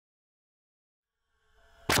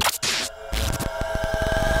Good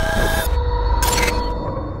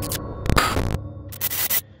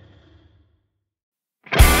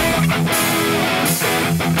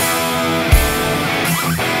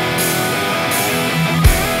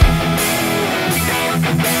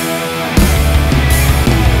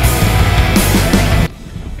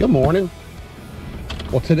morning.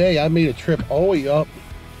 Well, today I made a trip all the way up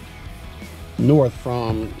north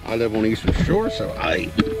from, I live on the Eastern Shore, so I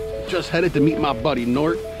just headed to meet my buddy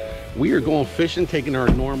Nort. We are going fishing, taking our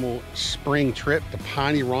normal spring trip to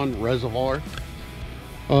Piney Run Reservoir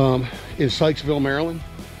in Sykesville, Maryland.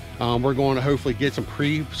 We're going to hopefully get some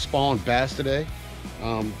pre-spawn bass today.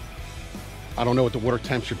 I don't know what the water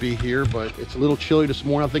temp should be here, but it's a little chilly this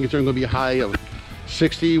morning. I think it's only going to be a high of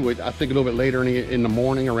 60, with I think a little bit later in the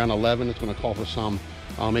morning around 11 it's going to call for some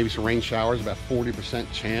maybe some rain showers, about 40%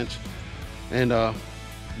 chance. And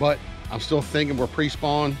but I'm still thinking we're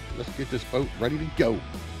pre-spawn. Let's get this boat ready to go.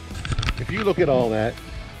 If you look at all that,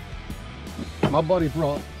 my buddy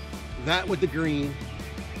brought that with the green,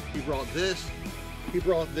 he brought this, he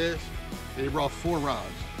brought this, and he brought 4 rods.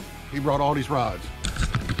 He brought all these rods.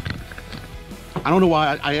 I don't know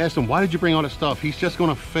why. I asked him, why did you bring all this stuff? He's just going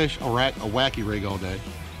to fish a wacky rig all day.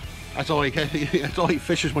 That's all he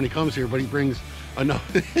fishes when he comes here. But he brings enough.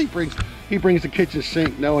 he brings the kitchen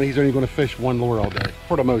sink knowing he's only going to fish 1 lure all day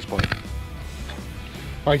for the most part.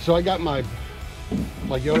 All right, so I got my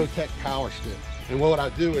YOLOtech power stick, and what I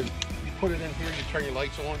do is you put it in here, you turn your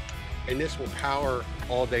lights on, and this will power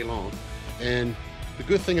all day long. And the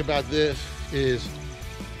good thing about this is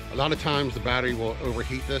a lot of times the battery will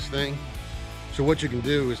overheat this thing. So what you can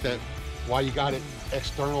do is that while you got it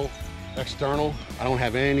external, I don't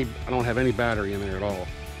have any battery in there at all.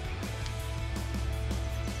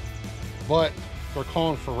 But they're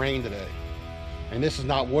calling for rain today, and this is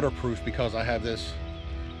not waterproof because I have this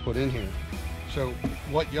put in here. So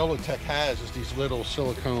what YOLOtech has is these little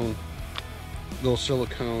silicone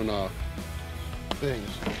things.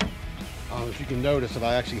 If you can notice that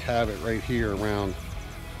I actually have it right here around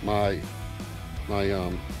my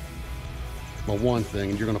one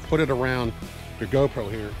thing, and you're going to put it around your GoPro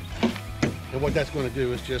here. And what that's going to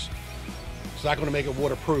do is it's not going to make it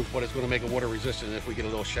waterproof, but it's going to make it water resistant if we get a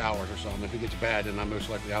little showers or something. If it gets bad, then I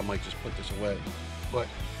might just put this away. But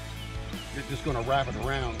you're just going to wrap it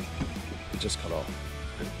around. It just cut off.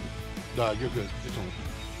 No, you're good. It's on.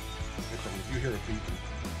 If you hear it beeping.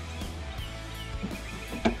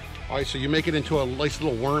 All right, so you make it into a nice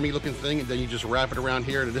little wormy looking thing, and then you just wrap it around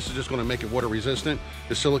here, and this is just going to make it water resistant,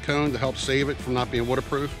 the silicone, to help save it from not being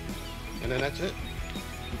waterproof. And then that's it.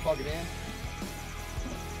 You plug it in.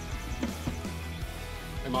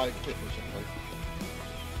 Am I fit for a second,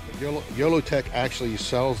 right? YOLOtech actually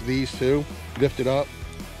sells these too, lifted up.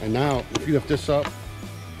 And now if you lift this up,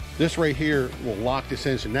 this right here will lock this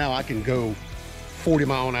in, so now I can go 40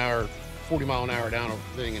 mile an hour down a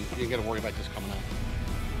thing, and you ain't got to worry about this coming out.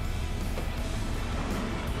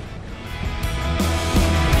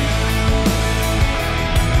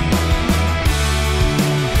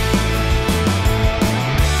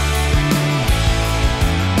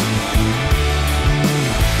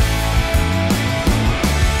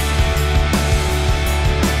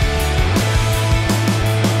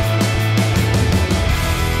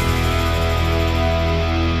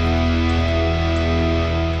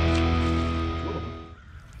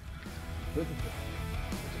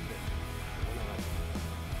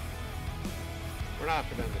 We're not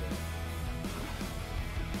after them today.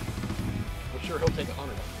 I'm sure he'll take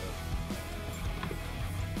 100 off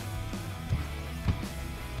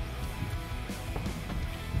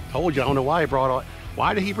this. Told you, I don't know why he brought all.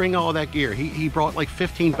 Why did he bring all that gear? He brought like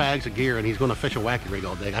 15 bags of gear, and he's going to fish a wacky rig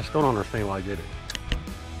all day. I still don't understand why he did it.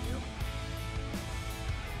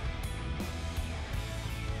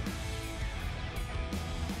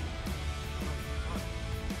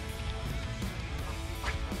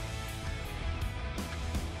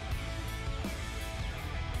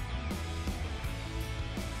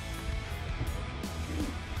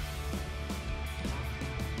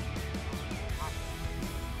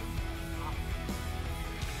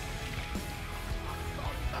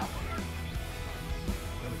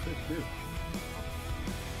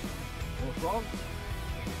 Frog?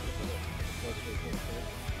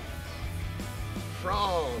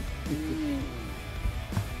 Frog! Yeah.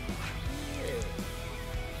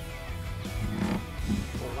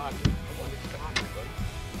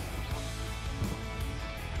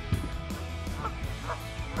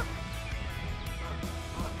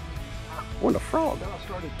 What a frog! Now I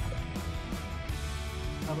started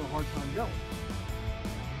having a hard time going.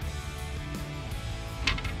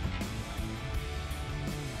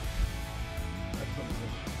 That's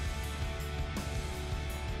something.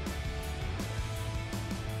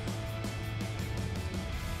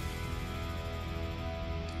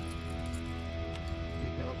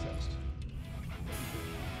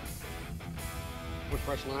 Put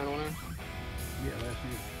fresh line on there? Yeah, last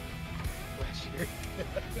year. Last year.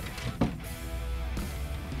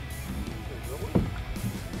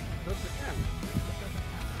 Just again.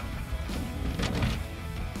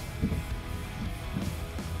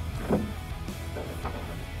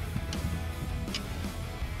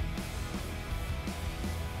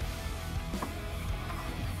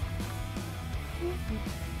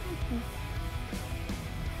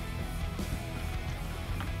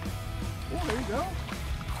 Oh, there you go.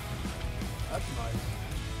 That's nice.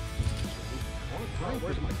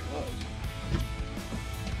 Where's my gloves?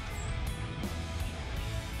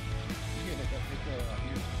 Yeah, they got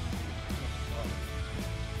here.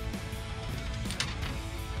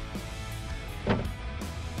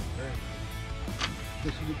 Very nice.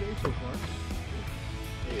 This is the day so far.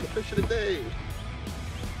 Hey, the fish of the day.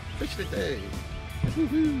 Fish of the day.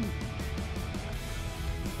 Woohoo!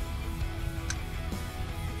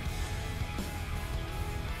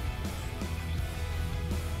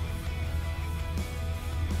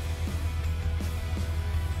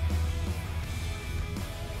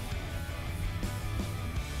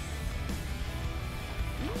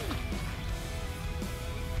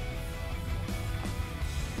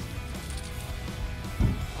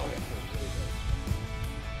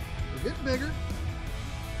 They're getting bigger.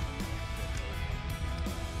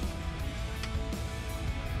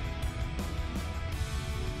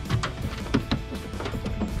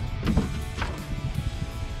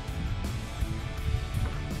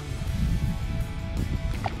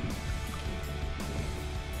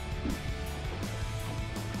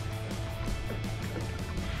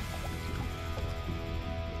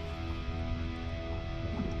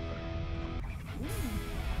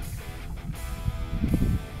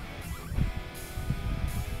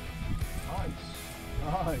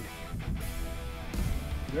 Nice.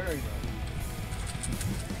 Very nice.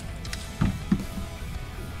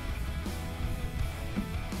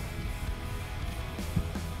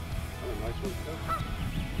 Oh, nice one.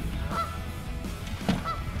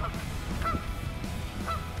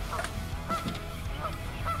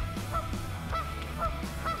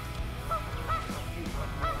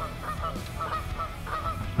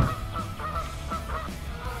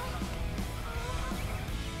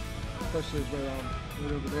 Especially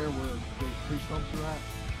right over there where the tree stumps are at.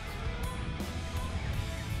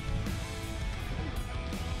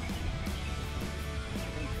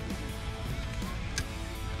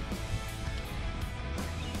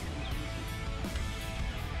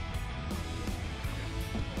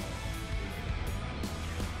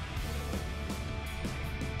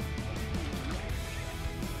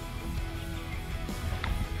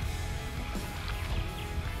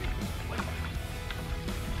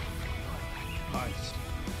 Nice.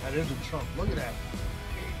 That is a chunk. Look at that.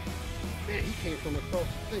 Man, he came from across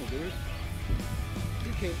the thing, dude.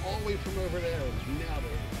 He came all the way from over there and now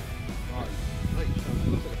there. Nice. Nice.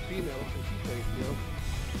 Looks like a female, so she's crazy, you know.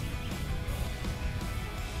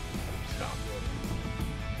 Stop, bro.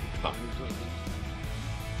 Stop.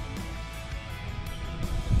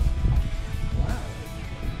 Wow.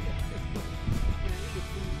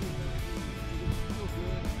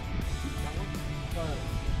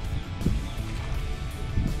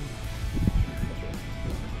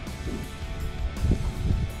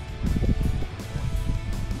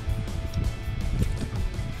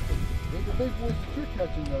 The big ones that you're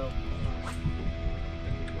catching though.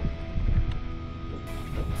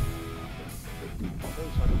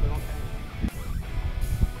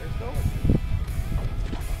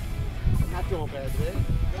 I'm not doing bad today.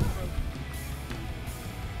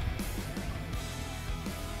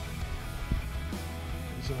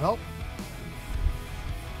 Need some help?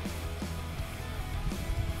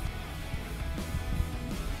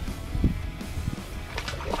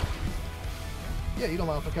 Yeah, you don't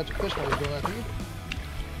mind if I catch a fish while you're doing that, do you?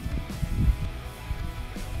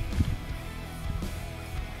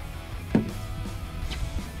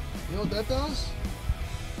 You know what that does?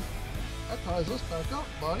 That ties us back up,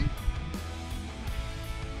 buddy.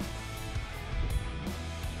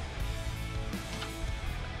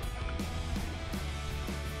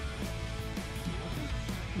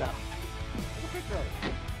 No. Take a picture of it.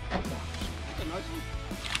 That's a nice one.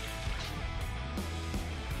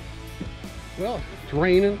 Well, it's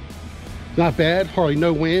raining. Not bad. Hardly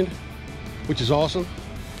no wind, which is awesome.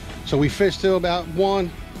 So we fished till about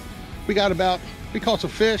 1. We caught some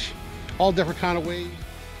fish, all different kind of ways.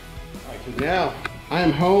 All right, so now I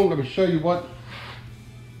am home. Let me show you what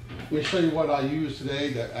I used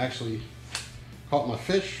today that actually caught my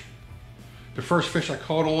fish. The first fish I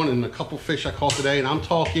caught on and a couple fish I caught today, and I'm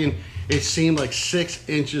talking, it seemed like 6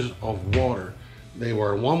 inches of water. They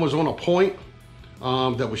were, one was on a point,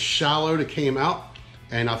 that was shallow that came out,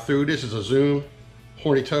 and I threw this as a zoom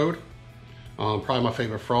horny toad. Probably my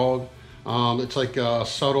favorite frog. It's like a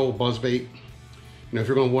subtle buzzbait. You know, if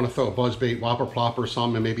you're going to want to throw a buzzbait, whopper plopper or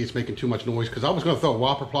something, and maybe it's making too much noise, because I was going to throw a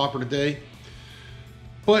whopper plopper today,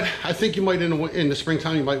 but I think you might, in the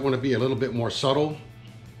springtime, you might want to be a little bit more subtle,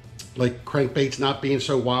 like crankbaits not being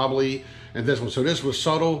so wobbly, and this one. So this was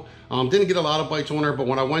subtle. Didn't get a lot of bites on her, but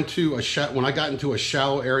when I went to when I got into a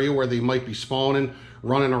shallow area where they might be spawning,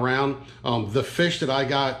 running around, the fish that I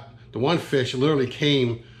got, the one fish literally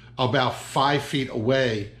came about 5 feet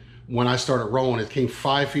away when I started rolling. It came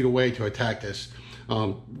 5 feet away to attack this.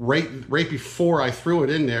 Right before I threw it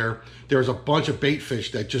in there was a bunch of bait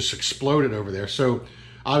fish that just exploded over there. So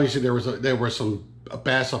obviously there was some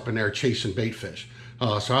bass up in there chasing bait fish.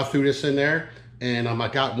 So I threw this in there, and I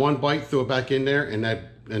got one bite, threw it back in there, and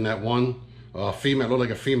that one female, looked like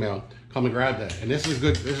a female, come and grab that. And this is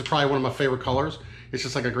good. This is probably one of my favorite colors. It's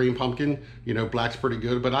just like a green pumpkin. You know, black's pretty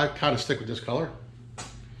good, but I kind of stick with this color.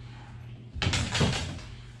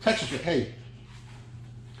 Texas, hey.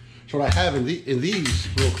 So what I have in these,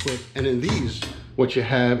 real quick, and in these, what you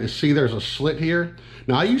have is, see, there's a slit here.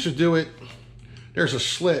 Now I used to do it. There's a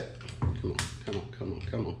slit. Come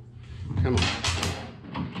on.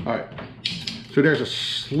 All right. So there's a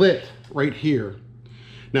slit right here.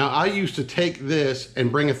 Now I used to take this and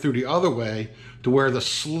bring it through the other way to where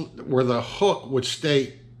the hook would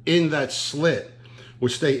stay in that slit,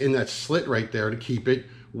 right there to keep it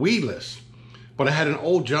weedless. But I had an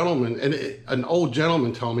old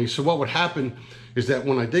gentleman, told me, so what would happen is that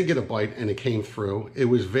when I did get a bite and it came through, it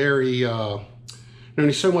was very,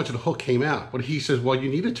 only so much of the hook came out. But he says, well, you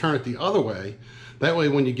need to turn it the other way. That way,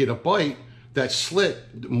 when you get a bite, that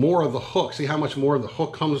slit, more of the hook, see how much more of the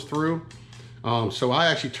hook comes through? So I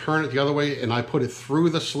actually turn it the other way, and I put it through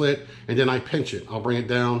the slit, and then I pinch it. I'll bring it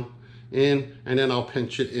down in, and then I'll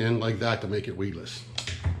pinch it in like that to make it weedless.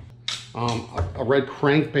 A red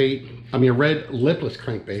lipless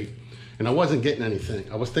crankbait, and I wasn't getting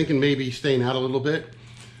anything. I was thinking maybe staying out a little bit,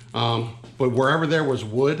 but wherever there was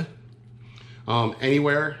wood,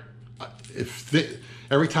 anywhere,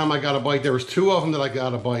 every time I got a bite, there was 2 of them that I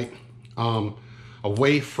got a bite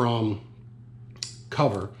away from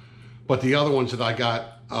cover, but the other ones that I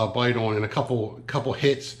got a bite on and a couple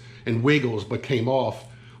hits and wiggles but came off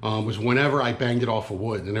was whenever I banged it off of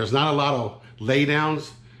wood. And there's not a lot of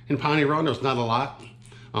laydowns in Piney Run. There's not a lot,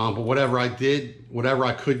 but whatever I did, whatever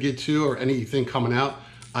I could get to or anything coming out,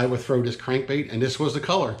 I would throw this crankbait, and this was the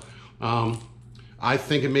color. I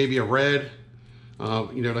think it may be a red,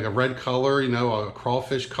 you know, like a red color, you know, a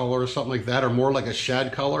crawfish color or something like that, or more like a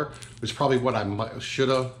shad color, which is probably what I should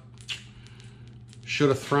have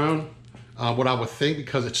thrown. What I would think,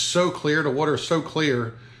 because it's so clear, the water is so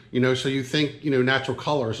clear, you know, so you think, you know, natural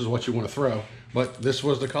colors is what you want to throw. But this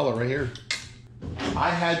was the color right here. I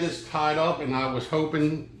had this tied up, and I was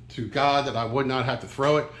hoping to God that I would not have to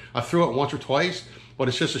throw it. I threw it once or twice, but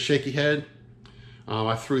it's just a shaky head.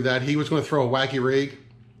 I threw that. He was going to throw a wacky rig,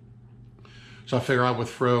 so I figured I would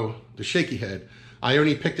throw the shaky head. I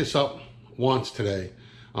only picked this up once today.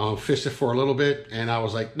 Fished it for a little bit, and I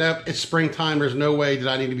was like, nope, it's springtime. There's no way that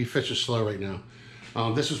I need to be fishing slow right now.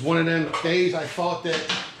 This was one of them days I thought that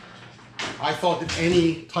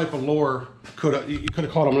any type of lure you could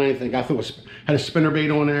have caught him on anything. I had a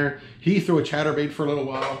spinnerbait on there. He threw a chatterbait for a little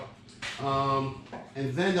while.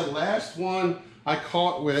 And then the last one I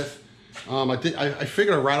caught with, I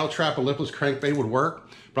figured a rattle trap, a lipless crankbait would work,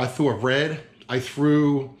 but I threw a red. I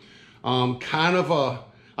threw kind of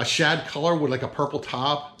a shad color with like a purple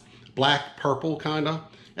top, black purple kind of.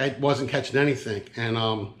 It wasn't catching anything. And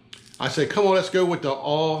I said, come on, let's go with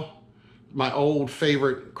my old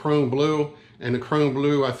favorite chrome blue. And the chrome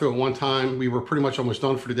blue, I threw it one time. We were pretty much almost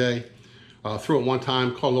done for the day. Threw it one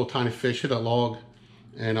time, caught a little tiny fish, hit a log,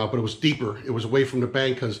 and but it was deeper. It was away from the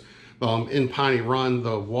bank, because in Piney Run,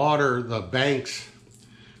 the water, the banks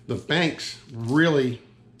really,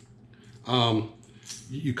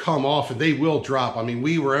 you come off and they will drop. I mean,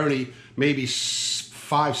 we were only maybe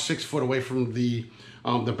 5-6 foot away from the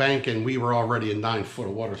bank, and we were already in 9 foot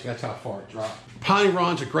of water, so that's how far it dropped. Piney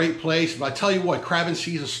Run's a great place, but I tell you what, crabbing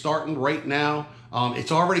season's starting right now.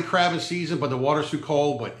 It's already crabbing season, but the water's too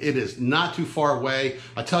cold, but it is not too far away.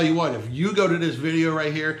 I tell you what, if you go to this video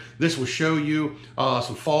right here, this will show you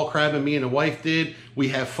some fall crabbing me and the wife did. We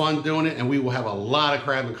have fun doing it, and we will have a lot of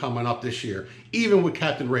crabbing coming up this year, even with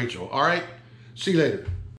Captain Rachel. All right, see you later.